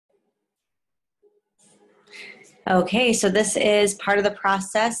Okay, so this is part of the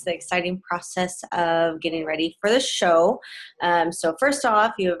process, the exciting process of getting ready for the show. So first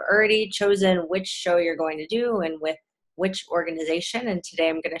off, you have already chosen which show you're going to do and with which organization. And today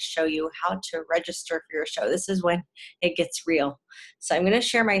I'm going to show you how to register for your show. This is when it gets real. So I'm going to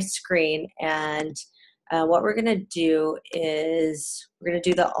share my screen, and what we're going to do is we're going to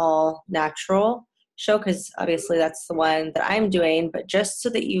do the all natural show because obviously that's the one that I'm doing, but just so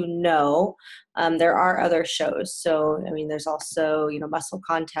that you know, there are other shows. So, I mean, there's also,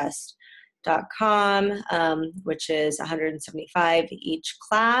 musclecontest.com, which is 175 each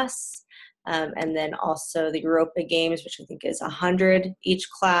class. And then also the Europa Games, which I think is 100 each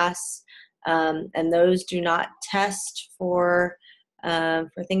class. And those do not test for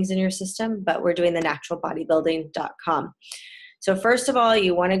things in your system, but we're doing the naturalbodybuilding.com. So first of all,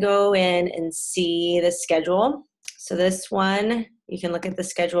 you want to go in and see the schedule. So this one, you can look at the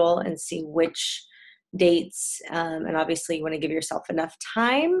schedule and see which dates, and obviously you want to give yourself enough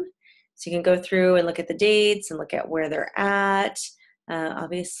time. So you can go through and look at the dates and look at where they're at.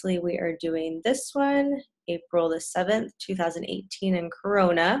 Obviously we are doing this one, April the 7th, 2018 in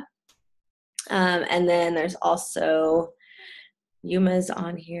Corona. And then there's also Yuma's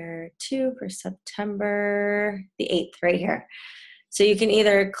on here too for September the 8th right here. So you can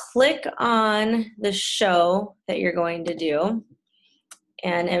either click on the show that you're going to do,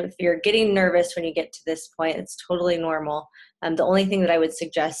 and if you're getting nervous when you get to this point, it's totally normal. The only thing that I would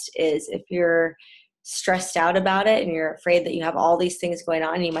suggest is if you're stressed out about it and you're afraid that you have all these things going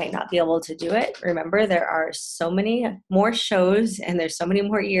on, you might not be able to do it. Remember, there are so many more shows and there's so many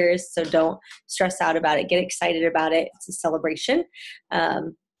more years, so don't stress out about it. Get excited about it. It's a celebration.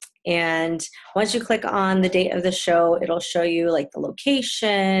 And once you click on the date of the show, it'll show you like the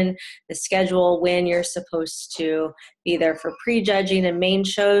location, the schedule, when you're supposed to be there for prejudging and main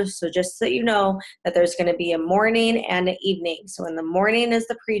shows. So just so you know that there's going to be a morning and an evening. So in the morning is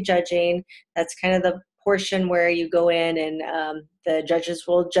the prejudging. That's kind of the portion where you go in and the judges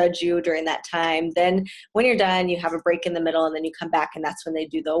will judge you during that time. Then when you're done, you have a break in the middle, and then you come back, and that's when they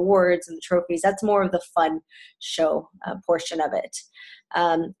do the awards and the trophies. That's more of the fun show portion of it.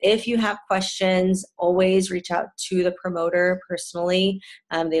 If you have questions, always reach out to the promoter personally.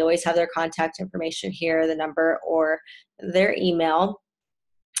 They always have their contact information here, the number or their email.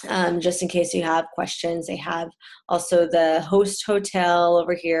 Just in case you have questions. They have also the host hotel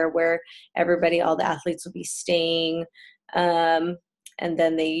over here where all the athletes will be staying. And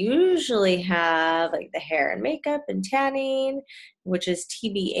then they usually have like the hair and makeup and tanning, which is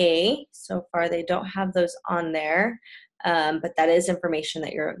TBA. So far, they don't have those on there. But that is information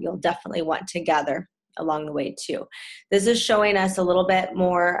that you'll definitely want to gather along the way too. This is showing us a little bit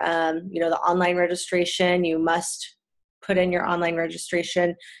more, the online registration. You must put in your online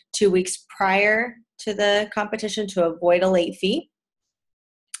registration 2 weeks prior to the competition to avoid a late fee.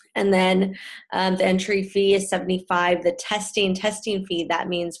 And then the entry fee is $75. The testing fee, that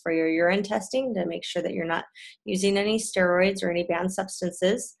means for your urine testing to make sure that you're not using any steroids or any banned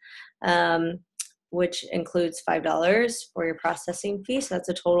substances, which includes $5 for your processing fee. So that's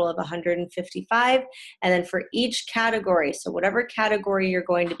a total of $155. And then for each category, so whatever category you're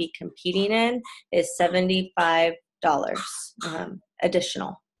going to be competing in is $75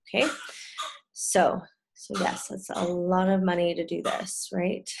 additional. Okay. So yes, that's a lot of money to do this,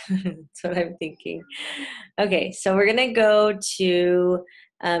 right? That's what I'm thinking. Okay. So we're going to go to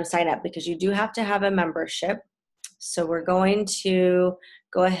sign up because you do have to have a membership. So we're going to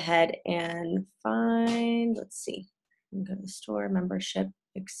go ahead and find, let's see, go to the store, membership,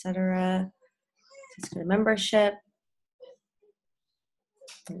 etc. Let's go to membership.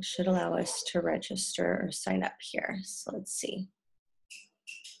 It should allow us to register or sign up here. So let's see.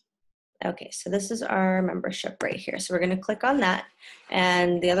 Okay, so this is our membership right here. So we're going to click on that.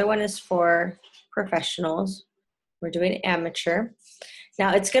 And the other one is for professionals. We're doing amateur.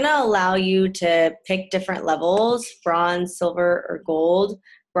 Now it's going to allow you to pick different levels, bronze, silver, or gold.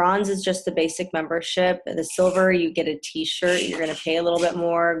 Bronze is just the basic membership. The silver, you get a t-shirt. You're going to pay a little bit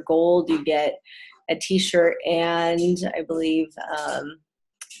more. Gold, you get a t-shirt and I believe, I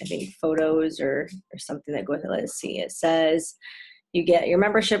think photos or something that goes, let's see, it says you get your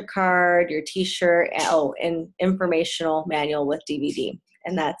membership card, your t-shirt, and informational manual with DVD.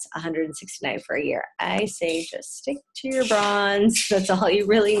 And that's $169 for a year. I say just stick to your bronze. That's all you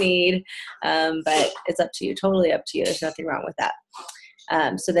really need. But it's up to you, totally up to you. There's nothing wrong with that.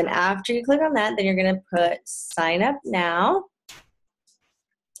 So then after you click on that, then you're going to put sign up now.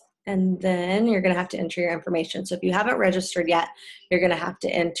 And then you're going to have to enter your information. So if you haven't registered yet, you're going to have to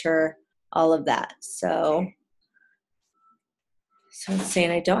enter all of that. So it's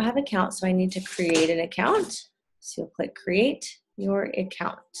saying I don't have an account, so I need to create an account. So you'll click create your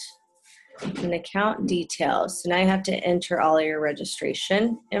account. And account details. So now you have to enter all of your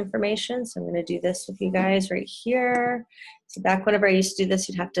registration information. So I'm going to do this with you guys right here. So back whenever I used to do this,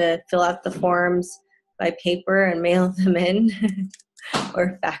 you'd have to fill out the forms by paper and mail them in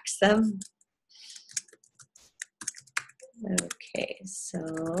or fax them. Okay,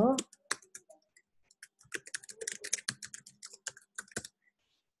 so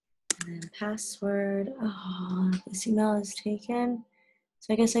and password. Oh, this email is taken.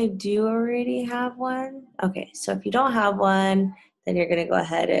 So I guess I do already have one. Okay, so if you don't have one, then you're gonna go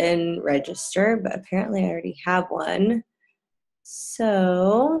ahead and register, but apparently I already have one.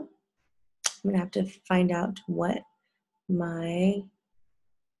 So I'm gonna have to find out what my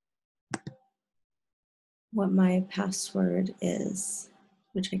password is,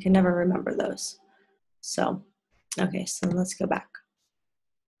 which I can never remember those. So, okay, so let's go back.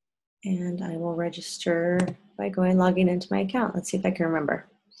 And I will register by logging into my account. Let's see if I can remember.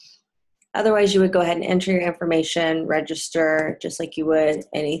 Otherwise, you would go ahead and enter your information, register, just like you would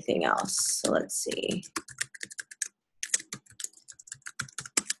anything else. So let's see.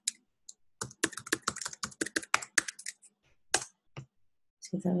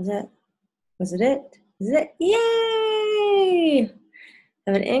 See if that was it. Was it it? Is it? Yay! I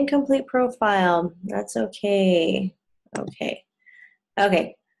have an incomplete profile. That's okay. Okay.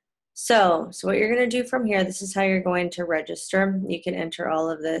 Okay. So what you're going to do from here, this is how you're going to register. You can enter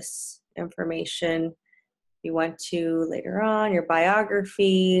all of this information if you want to later on, your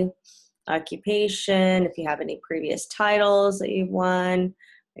biography, occupation, if you have any previous titles that you've won.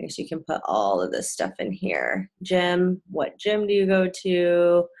 I guess you can put all of this stuff in here. Gym, what gym do you go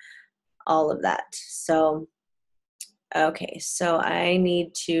to? All of that. So, okay, so I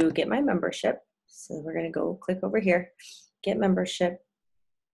need to get my membership. So we're going to go click over here, get membership.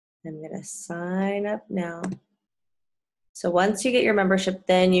 I'm going to sign up now. So once you get your membership,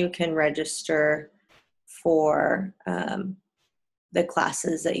 then you can register for the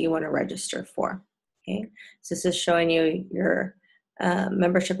classes that you want to register for. Okay, so this is showing you your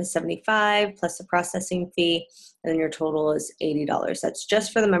membership is $75 plus the processing fee, and then your total is $80. That's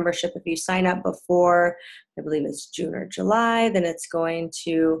just for the membership. If you sign up before, I believe it's June or July, then it's going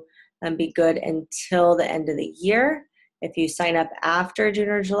to be good until the end of the year. If you sign up after June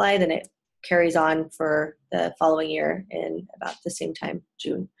or July, then it carries on for the following year in about the same time,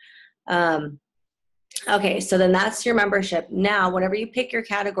 June. Okay, so then that's your membership. Now, whenever you pick your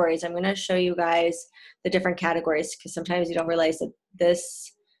categories, I'm going to show you guys the different categories because sometimes you don't realize that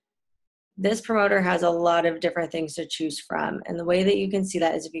this promoter has a lot of different things to choose from. And the way that you can see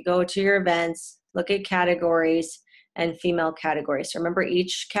that is if you go to your events, look at categories and female categories. So remember,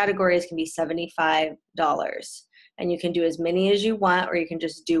 each categories can be $75. And you can do as many as you want, or you can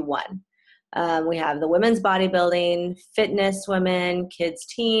just do one. We have the women's bodybuilding, fitness women, kids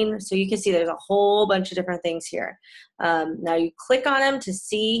teen. So you can see there's a whole bunch of different things here. Now you click on them to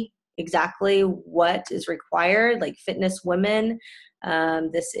see exactly what is required, like fitness women.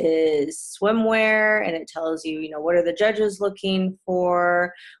 This is swimwear, and it tells you, what are the judges looking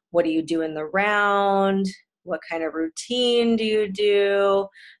for? What do you do in the round? What kind of routine do you do?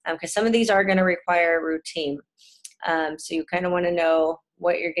 Because some of these are going to require a routine. So you kind of want to know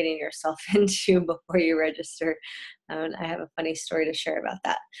what you're getting yourself into before you register. I have a funny story to share about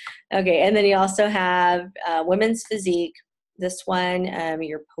that. Okay, and then you also have women's physique. This one,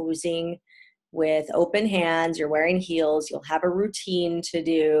 you're posing with open hands, you're wearing heels, you'll have a routine to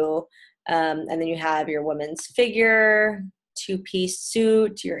do. And then you have your women's figure, two-piece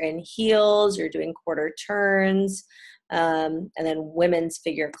suit, you're in heels, you're doing quarter turns. And then women's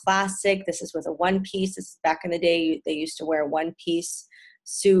figure classic. This is with a one piece. This is back in the day, they used to wear one piece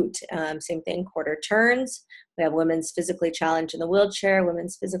suit. Same thing, quarter turns. We have women's physically challenged in the wheelchair,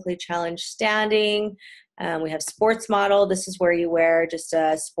 women's physically challenged standing. We have sports model. This is where you wear just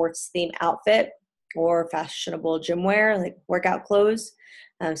a sports theme outfit or fashionable gym wear, like workout clothes.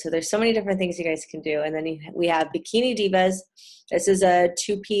 So there's so many different things you guys can do. And then we have bikini divas. This is a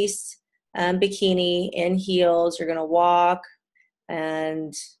two-piece bikini in heels. You're going to walk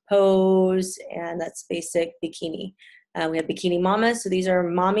and pose, and that's basic bikini. We have bikini mamas. So these are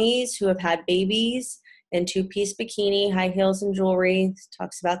mommies who have had babies in two-piece bikini, high heels and jewelry. This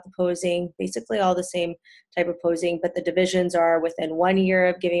talks about the posing, basically all the same type of posing, but the divisions are within 1 year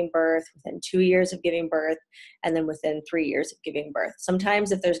of giving birth, within 2 years of giving birth, and then within 3 years of giving birth.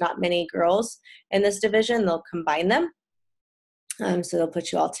 Sometimes if there's not many girls in this division, they'll combine them. So they'll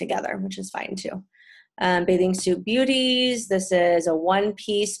put you all together, which is fine too. Bathing suit beauties. This is a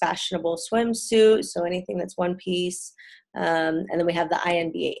one-piece fashionable swimsuit. So anything that's one piece And then we have the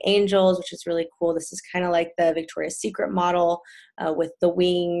INBA Angels, which is really cool. This is kind of like the Victoria's Secret model with the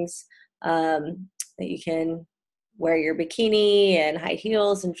wings that you can wear your bikini and high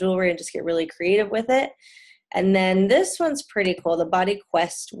heels and jewelry and just get really creative with it. And then this one's pretty cool, the Body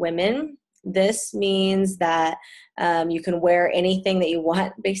Quest Women. This means that you can wear anything that you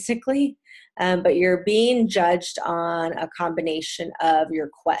want, basically, but you're being judged on a combination of your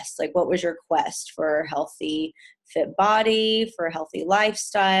quest. Like, what was your quest for healthy, fit body, for a healthy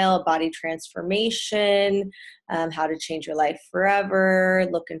lifestyle, body transformation, how to change your life forever,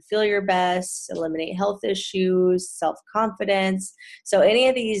 look and feel your best, eliminate health issues, self-confidence. So any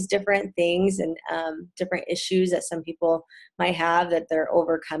of these different things and different issues that some people might have that they're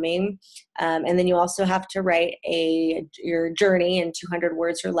overcoming. And then you also have to write your journey in 200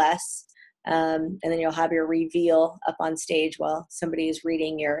 words or less. And then you'll have your reveal up on stage while somebody is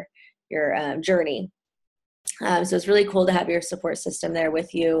reading your journey. So it's really cool to have your support system there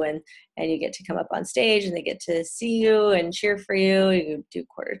with you, and you get to come up on stage and they get to see you and cheer for you. You do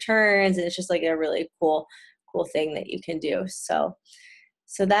quarter turns, and it's just like a really cool thing that you can do. So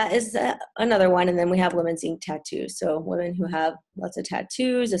that is another one. And then we have women's ink tattoos. So women who have lots of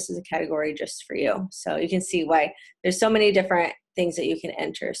tattoos, this is a category just for you. So you can see why there's so many different things that you can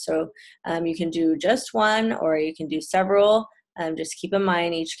enter. So you can do just one or you can do several. Just keep in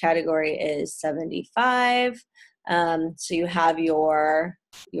mind each category is $75. So you have your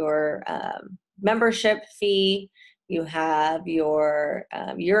membership fee, you have your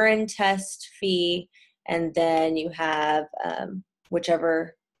urine test fee, and then you have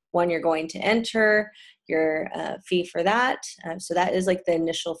whichever one you're going to enter, your fee for that. So that is like the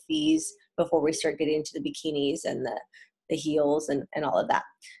initial fees before we start getting into the bikinis and the heels and all of that.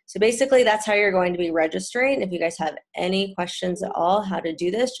 So basically that's how you're going to be registering. If you guys have any questions at all how to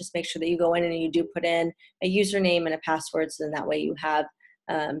do this, just make sure that you go in and you do put in a username and a password, so then that way you have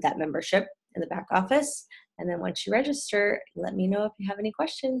that membership in the back office. And then once you register, let me know if you have any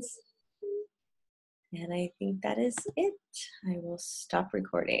questions. And I think that is it. I will stop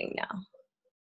recording now.